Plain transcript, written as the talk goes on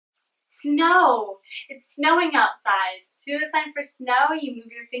Snow. It's snowing outside. To the sign for snow, you move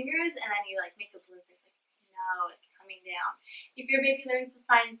your fingers and then you like make a blizzard like snow. It's coming down. If your baby learns the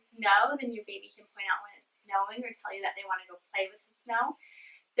sign snow, then your baby can point out when it's snowing or tell you that they want to go play with the snow.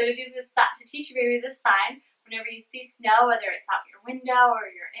 So to do this, to teach your baby this sign, whenever you see snow, whether it's out your window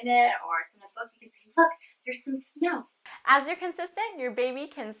or you're in it or it's in a book, you can say, look, there's some snow. As you're consistent, your baby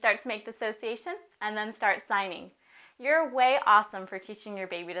can start to make the association and then start signing. You're way awesome for teaching your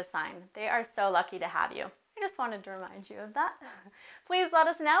baby to sign. They are so lucky to have you. I just wanted to remind you of that. Please let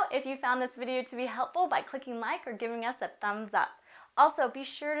us know if you found this video to be helpful by clicking like or giving us a thumbs up. Also, be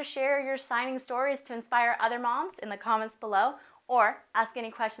sure to share your signing stories to inspire other moms in the comments below or ask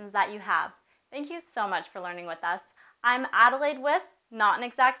any questions that you have. Thank you so much for learning with us. I'm Adelaide with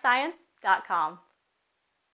NotAnExactScience.com.